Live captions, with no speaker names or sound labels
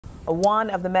One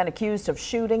of the men accused of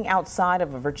shooting outside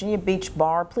of a Virginia Beach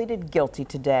bar pleaded guilty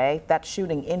today. That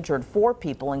shooting injured 4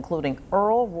 people, including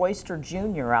Earl Royster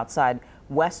Jr. outside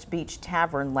West Beach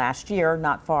Tavern last year,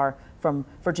 not far from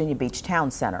Virginia Beach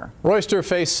Town Center. Royster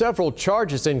faced several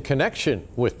charges in connection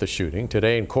with the shooting.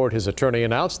 Today in court, his attorney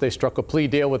announced they struck a plea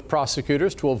deal with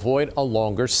prosecutors to avoid a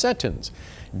longer sentence.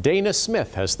 Dana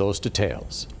Smith has those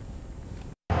details.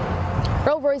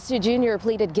 Earl Royster Jr.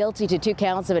 pleaded guilty to 2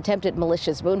 counts of attempted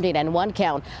malicious wounding and 1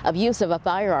 count of use of a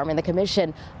firearm in the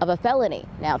commission of a felony.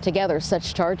 Now, together,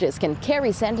 such charges can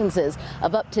carry sentences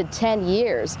of up to 10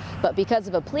 years. But because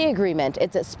of a plea agreement,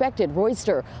 it's expected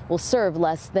Royster will serve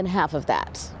less than half of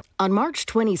that. On March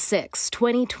 26,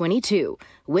 2022,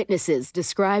 witnesses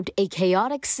described a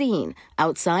chaotic scene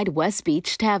outside West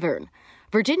Beach Tavern.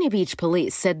 Virginia Beach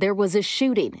police said there was a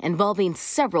shooting involving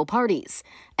several parties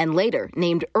and later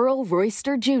named Earl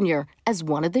Royster Jr. as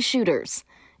one of the shooters.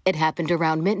 It happened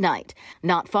around midnight,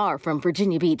 not far from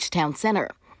Virginia Beach Town Center.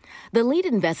 The lead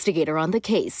investigator on the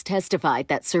case testified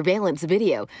that surveillance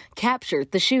video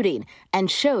captured the shooting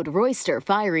and showed Royster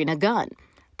firing a gun.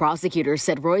 Prosecutors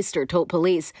said Royster told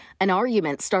police an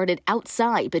argument started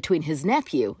outside between his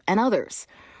nephew and others.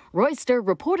 Royster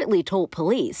reportedly told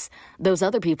police those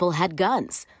other people had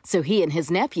guns, so he and his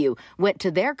nephew went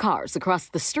to their cars across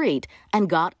the street and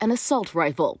got an assault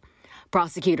rifle.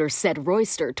 Prosecutors said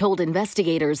Royster told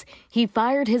investigators he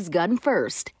fired his gun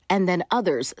first and then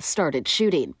others started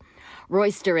shooting.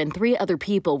 Royster and 3 other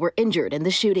people were injured in the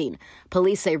shooting.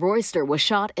 Police say Royster was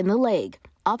shot in the leg.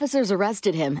 Officers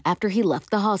arrested him after he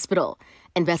left the hospital.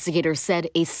 Investigators said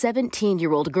a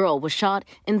 17-year-old girl was shot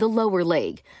in the lower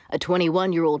leg. A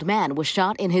 21-year-old man was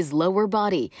shot in his lower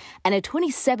body, and a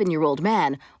 27-year-old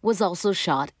man was also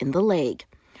shot in the leg.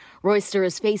 Royster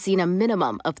is facing a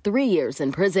minimum of 3 years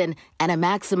in prison and a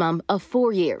maximum of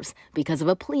 4 years because of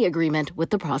a plea agreement with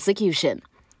the prosecution.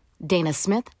 Dana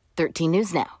Smith, 13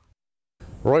 News Now.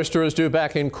 Royster is due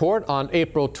back in court on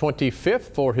April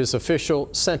 25th for his official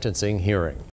sentencing hearing.